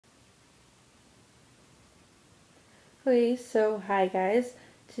Okay, so hi guys.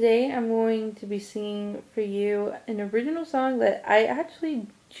 Today I'm going to be singing for you an original song that I actually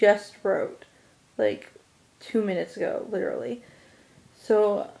just wrote, like 2 minutes ago, literally.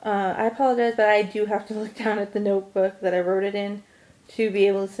 So I apologize, but I do have to look down at the notebook that I wrote it in to be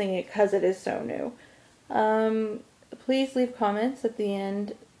able to sing it because it is so new. Please leave comments at the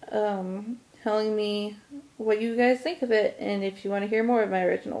end telling me what you guys think of it and if you want to hear more of my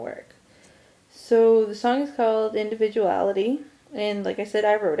original work. So the song is called Individuality, and like I said,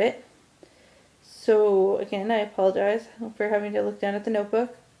 I wrote it. So again, I apologize for having to look down at the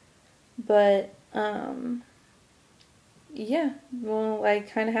notebook, but yeah, well, I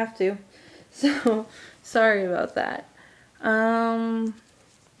kind of have to. So sorry about that.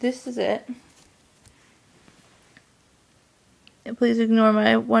 This is it. And please ignore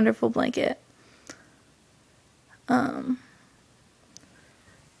my wonderful blanket.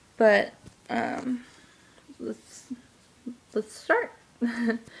 But let's start.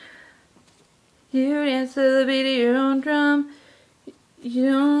 You dance to the beat of your own drum.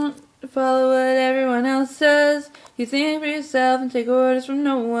 You don't follow what everyone else does. You think for yourself and take orders from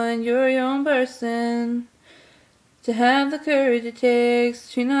no one. You're your own person. To have the courage it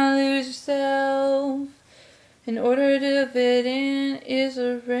takes to not lose yourself in order to fit in is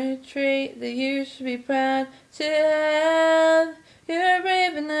a rare trait that you should be proud to have. You're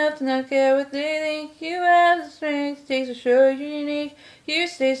brave enough to not care what they think. You have the strength it takes to show you're unique. You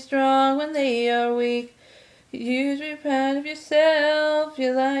stay strong when they are weak. You should be proud of yourself.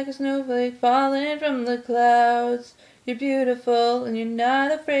 You're like a snowflake falling from the clouds. You're beautiful and you're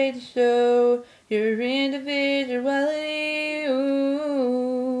not afraid to show your individuality.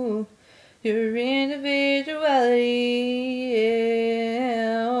 Ooh, your individuality.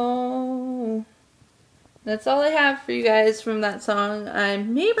 Yeah. Oh. That's all I have for you guys from that song. I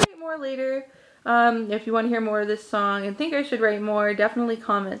may write more later. If you want to hear more of this song and think I should write more, definitely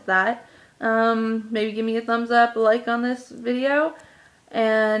comment that. Maybe give me a thumbs up, a like on this video.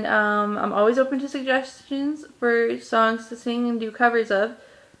 And I'm always open to suggestions for songs to sing and do covers of.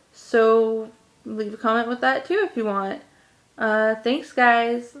 So leave a comment with that too if you want. Thanks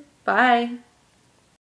guys. Bye.